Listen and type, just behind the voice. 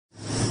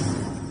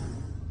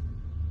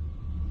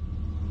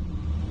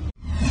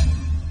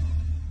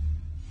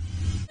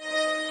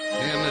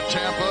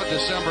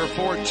December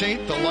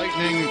 14th, the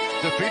Lightning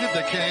defeated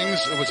the Kings.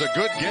 It was a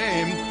good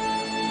game,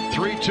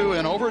 3-2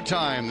 in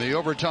overtime. The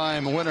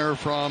overtime winner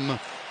from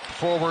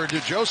forward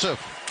Joseph.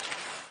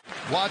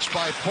 Watched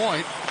by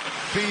Point,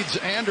 feeds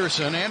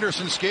Anderson.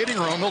 Anderson skating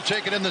room, he'll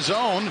take it in the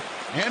zone.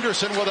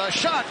 Anderson with a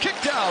shot,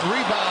 kicked out,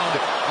 rebound.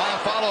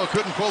 Iafallo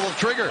couldn't pull the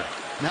trigger.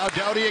 Now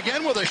Doughty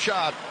again with a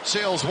shot,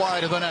 sails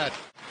wide of the net.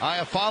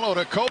 Iafallo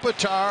to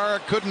Kopitar,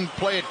 couldn't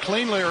play it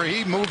cleanly, or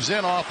he moves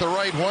in off the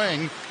right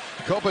wing.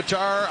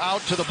 Kopitar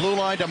out to the blue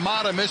line to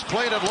Mata,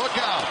 misplayed it, look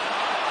out.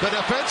 The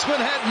defenseman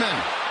Hedman,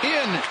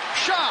 in,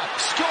 shot,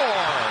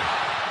 score.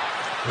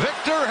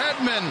 Victor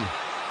Hedman.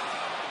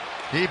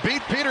 He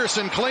beat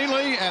Peterson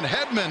cleanly, and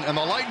Hedman and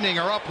the Lightning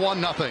are up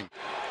 1-0.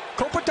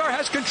 Kopitar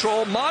has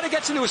control. Mata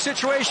gets into a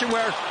situation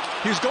where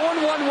he was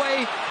going one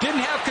way,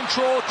 didn't have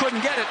control,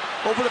 couldn't get it.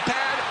 Over the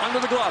pad, under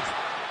the glove.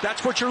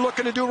 That's what you're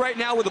looking to do right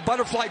now with the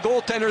butterfly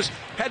goaltenders.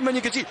 Hedman,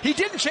 you can see, he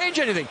didn't change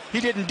anything.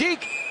 He didn't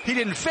deke, he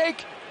didn't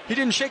fake, he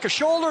didn't shake a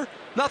shoulder.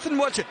 Nothing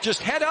was it.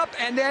 Just head up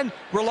and then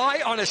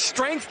rely on his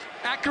strength,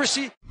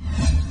 accuracy.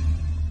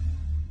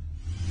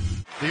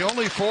 The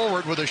only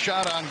forward with a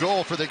shot on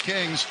goal for the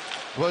Kings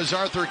was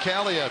Arthur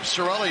Kaliyev.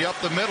 Cirelli up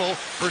the middle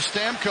for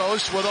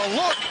Stamkos with a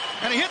look,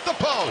 and he hit the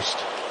post.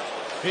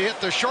 He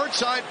hit the short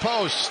side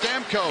post.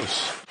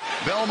 Stamkos.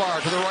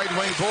 Belmar to the right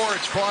wing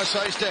boards. Cross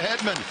ice to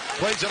Hedman.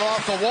 Plays it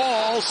off the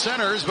wall.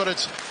 Centers, but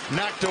it's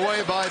knocked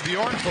away by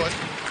Bjornfoot.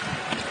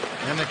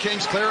 And the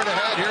Kings clear it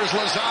ahead. Here's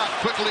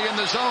Lazat quickly in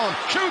the zone.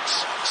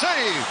 Shoots.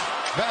 Save.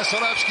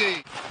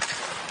 Vasilevsky.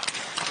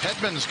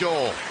 Hedman's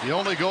goal. The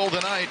only goal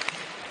tonight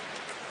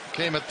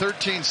came at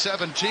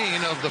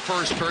 13:17 of the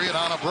first period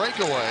on a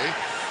breakaway.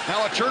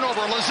 Now a turnover.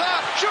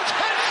 Lazat shoots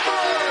and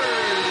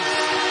scores!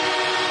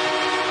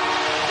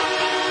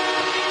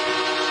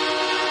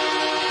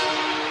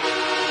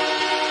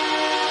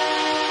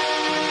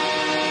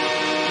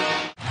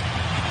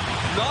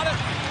 Not a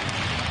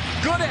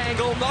good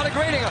angle, not a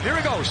great angle. Here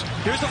he goes.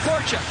 Here's the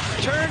forecheck.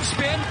 Turn,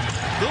 spin,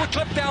 little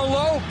clip down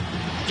low.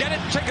 Get it,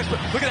 take a spin.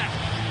 Look at that.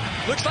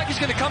 Looks like he's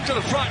going to come to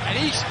the front, and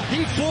he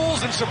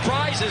fools and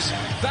surprises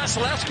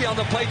Vasilevsky on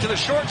the play to the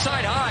short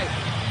side high.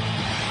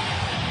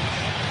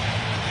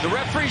 The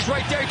referee's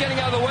right there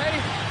getting out of the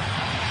way.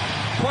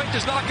 Point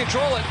does not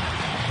control it.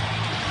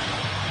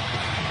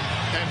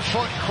 And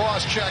Foot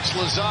cross-checks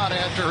Lazat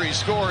after he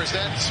scores.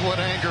 That's what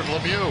angered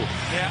Lemieux.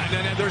 Yeah,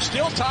 and they're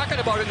still talking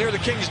about it near the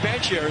Kings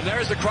bench here, and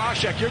there's the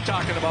cross-check you're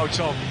talking about.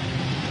 So,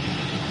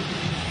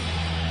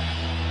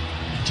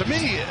 to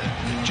me,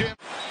 Jim,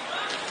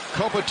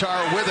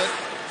 Kopitar with it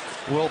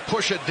will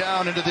push it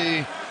down into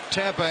the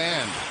Tampa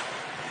end.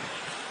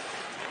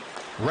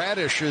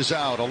 Radish is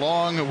out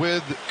along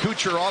with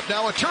Kucherov.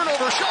 Now a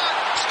turnover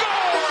shot. Score!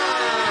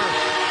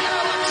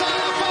 Alex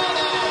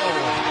Iafallo!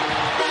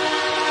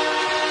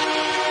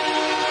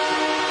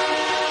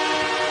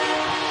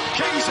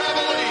 Kings have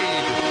a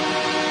lead.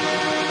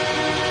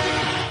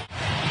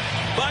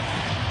 But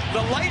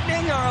the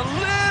Lightning are a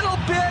little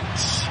bit...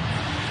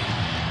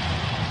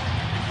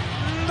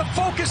 The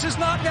focus is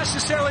not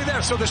necessarily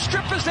there. So the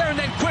strip is there, and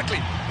then quickly.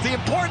 The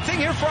important thing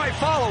here for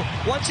Iafallo,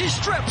 once he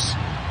strips,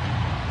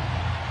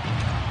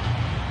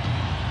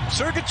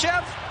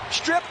 Sergachev,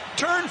 strip,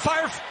 turn,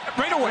 fire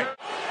right away.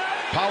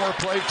 Power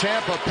play,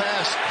 Tampa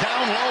pass,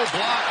 down low,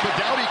 blocked, but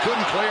Doughty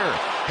couldn't clear.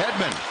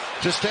 Hedman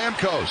to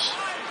Stamkos.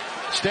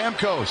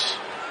 Stamkos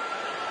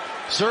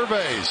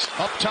surveys,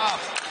 up top.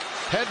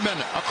 Hedman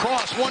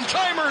across,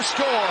 one-timer,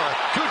 score.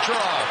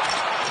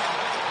 Kucherov.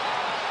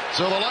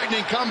 So the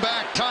Lightning come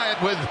back, tie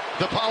it with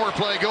the power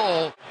play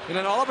goal. And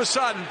then all of a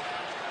sudden,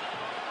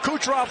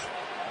 Kucherov,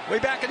 way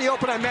back in the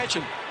open I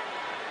mentioned,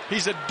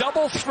 he's a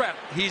double threat.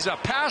 He's a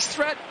pass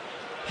threat.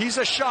 He's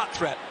a shot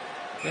threat.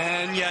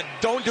 And you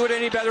don't do it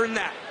any better than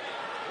that.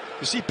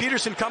 You see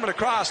Peterson coming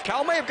across.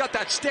 Cal may have got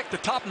that stick, the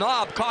top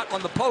knob caught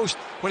on the post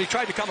when he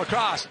tried to come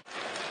across.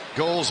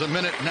 Goals a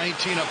minute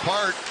 19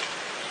 apart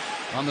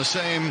on the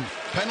same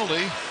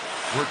penalty.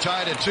 We're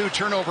tied at 2.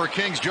 Turnover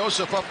Kings.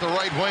 Joseph up the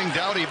right wing.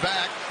 Doughty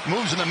back.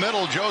 Moves in the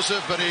middle.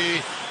 Joseph, but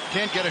he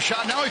can't get a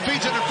shot. Now he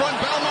feeds it in front.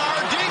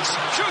 Belmar dinks,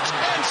 shoots,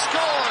 and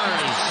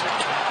scores.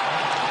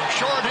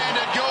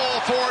 Short-handed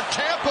goal for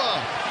Tampa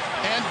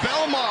and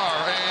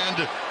Belmar.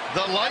 And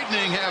the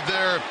Lightning have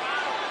their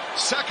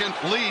second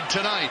lead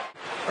tonight.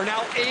 Are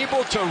now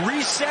able to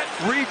reset,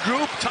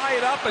 regroup, tie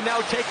it up, and now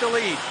take the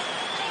lead.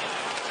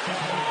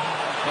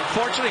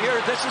 Unfortunately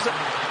here, this is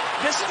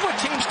what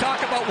teams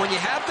talk about when you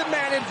have the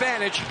man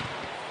advantage,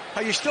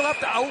 how you still have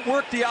to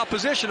outwork the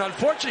opposition.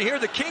 Unfortunately here,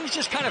 the Kings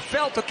just kind of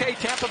felt, okay,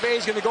 Tampa Bay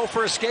is going to go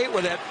for a skate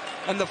with it,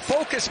 and the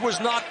focus was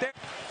not there.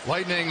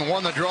 Lightning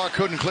won the draw,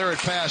 couldn't clear it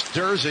past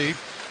Dursey.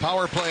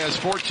 Power play has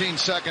 14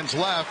 seconds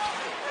left.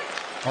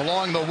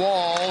 Along the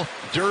wall,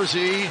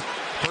 Dursey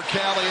for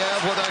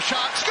Kaliyev with a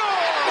shot. Score!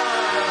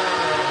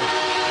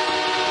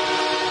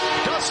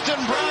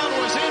 Dustin Brown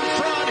was in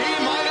front. He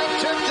might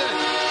have tipped it.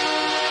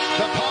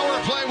 The power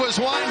play was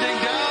winding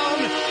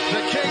down.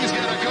 The Kings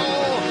get a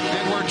goal,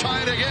 and we're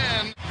tied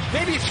again.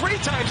 Maybe 3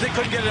 times they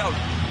couldn't get it out.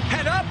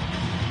 Head up,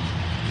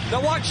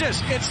 Now watch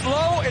this. It's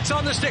low. It's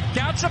on the stick.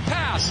 That's a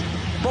pass.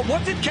 But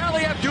what did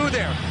Kaliev do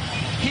there?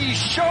 He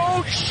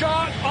showed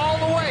shot all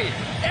the way.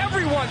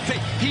 Everyone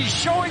thinks he's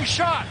showing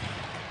shot.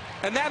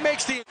 And that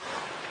makes the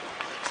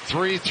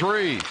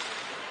 3-3.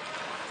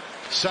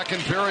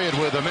 Second period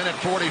with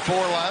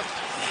 1:44 left.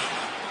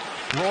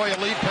 Roy, a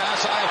lead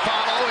pass.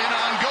 Iafallo in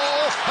on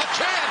goal. A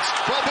chance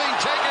while being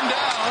taken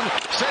down.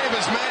 Save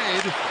is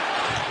made.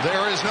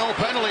 There is no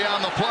penalty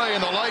on the play,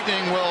 and the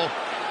Lightning will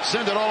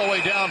send it all the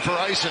way down for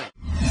icing.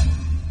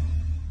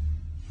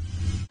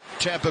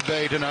 Tampa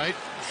Bay tonight.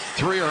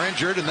 3 are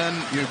injured, and then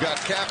you've got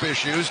cap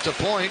issues. To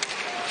Point,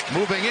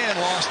 moving in,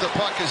 lost the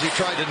puck as he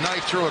tried to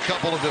knife through a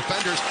couple of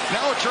defenders.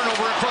 Now a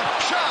turnover in front.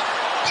 Shot!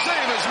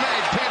 Save is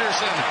made.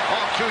 Peterson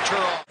off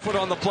Kucherov. Foot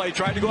on the play,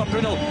 tried to go up the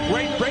middle.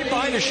 Right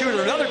behind the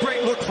shooter. Another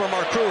great look from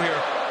our crew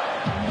here.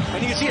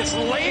 And you can see it's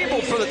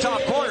labeled for the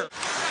top corner.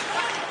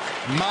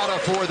 Mata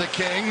for the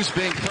Kings,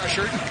 being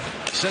pressured.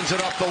 Sends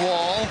it up the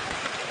wall.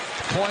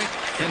 Point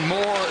and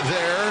more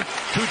there.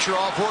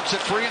 Kucherov works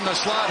it free in the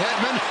slot.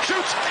 Hedman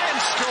shoots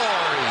and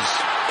scores.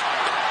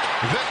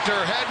 Victor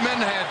Hedman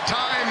had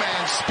time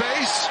and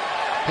space.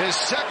 His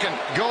second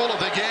goal of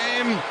the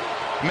game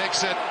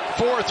makes it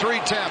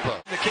 4-3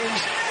 Tampa. The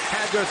Kings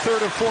had their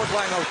third or fourth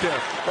line out there,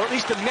 or at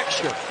least a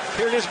mixture.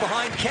 Here it is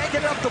behind. Can't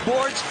get it up the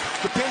boards.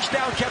 The pinch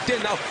down kept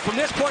in. Now, from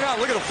this point on,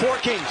 look at the 4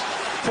 Kings.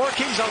 4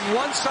 Kings on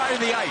one side of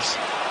the ice.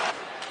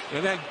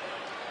 And then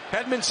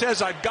Hedman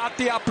says, I've got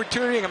the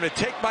opportunity. I'm going to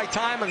take my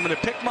time. I'm going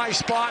to pick my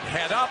spot.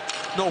 Head up.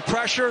 No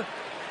pressure.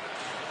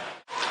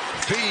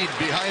 Feed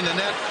behind the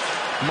net.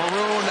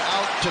 Maroon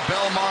out to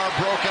Belmar.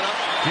 Broken up.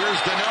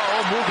 Here's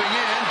Deneau moving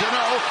in.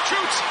 Deneau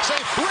shoots.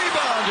 Safe.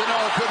 Rebound.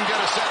 Deneau couldn't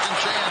get a second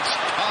chance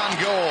on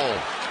goal.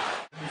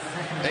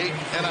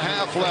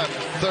 8.5 left.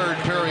 Third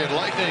period.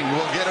 Lightning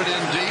will get it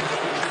in deep.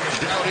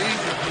 Doughty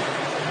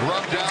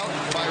rubbed out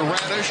by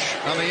Radish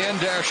on the end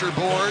dasher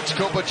boards.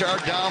 Kopitar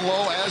down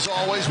low as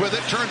always with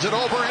it. Turns it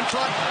over in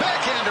front.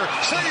 Backhander.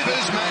 Save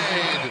is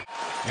made.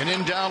 And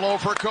in down low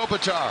for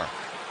Kopitar.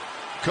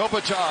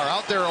 Kopitar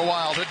out there a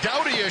while to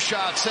Doughty, a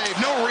shot save.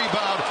 No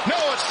rebound. No,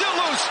 it's still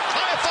loose.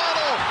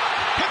 Iafallo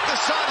hit the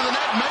side of the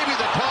net, maybe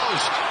the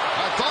post.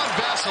 I thought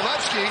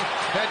Vasilevsky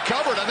had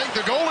covered. I think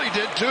the goalie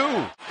did too.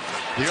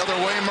 The other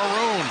way,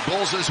 Maroon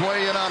bulls his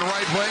way in on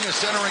right wing, a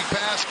centering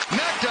pass,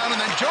 knocked down,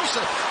 and then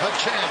Joseph, a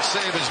chance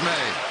save is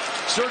made.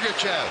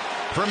 Sergachev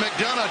for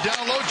McDonough,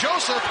 down low,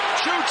 Joseph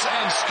shoots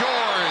and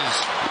scores.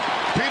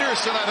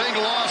 Peterson, I think,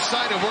 lost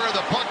sight of where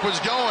the puck was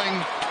going,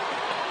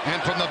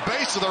 and from the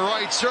base of the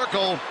right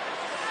circle,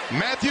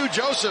 Matthew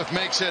Joseph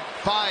makes it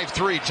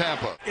 5-3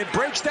 Tampa. It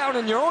breaks down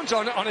in your own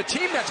zone on a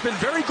team that's been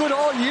very good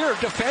all year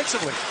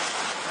defensively.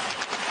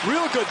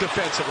 Real good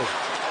defensively.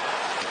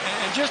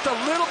 And just a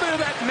little bit of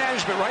that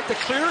management, right? The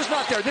clear is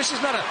not there. This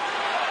is not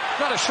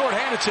a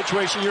short-handed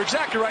situation. You're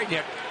exactly right,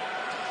 Nick.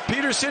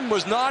 Peterson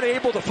was not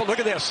able to... Look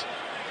at this.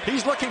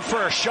 He's looking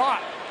for a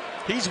shot.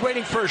 He's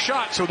waiting for a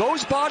shot. So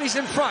those bodies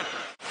in front.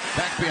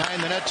 Back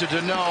behind the net to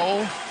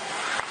Deneau.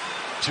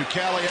 To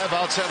Kaliev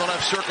outside the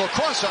left circle.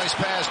 Cross-ice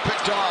pass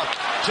picked off.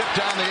 Tipped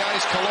down the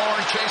ice.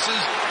 Killorn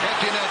chases.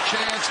 Empty net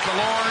chance.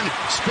 Killorn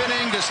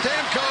spinning to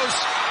Stamkos,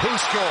 who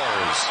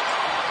scores.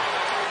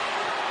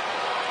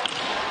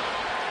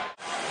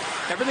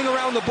 Everything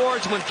around the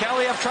boards, when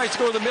Kaliev tries to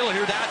go to the middle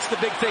here, that's the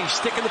big thing.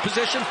 Stick in the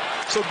position,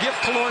 so give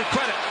Killorn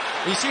credit.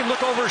 You see him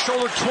look over his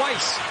shoulder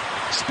twice.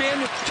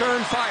 Spin,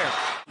 turn, fire.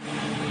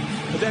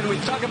 But then we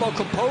talk about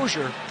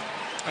composure.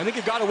 I think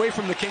it got away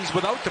from the Kings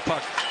without the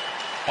puck.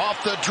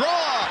 Off the draw,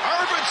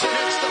 Arvidsson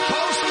hits the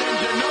post and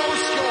Deneau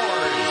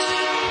scores.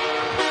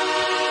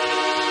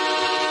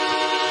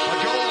 A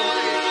goal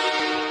late.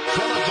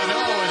 Philip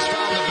Deneau has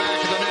found the back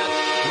of the net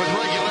with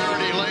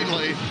regularity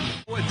lately.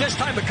 Well, this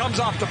time it comes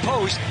off the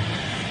post.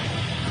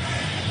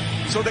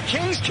 So the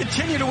Kings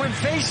continue to win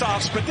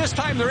faceoffs, but this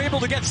time they're able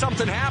to get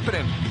something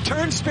happening.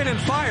 Turn, spin, and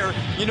fire.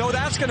 You know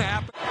that's going to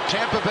happen.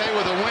 Tampa Bay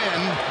with a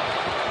win.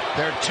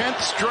 Their 10th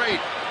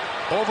straight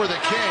over the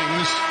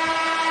Kings.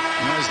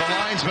 As the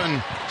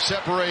linesmen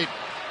separate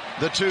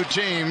the two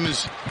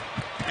teams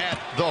at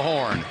the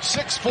horn.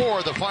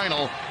 6-4 the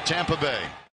final, Tampa Bay.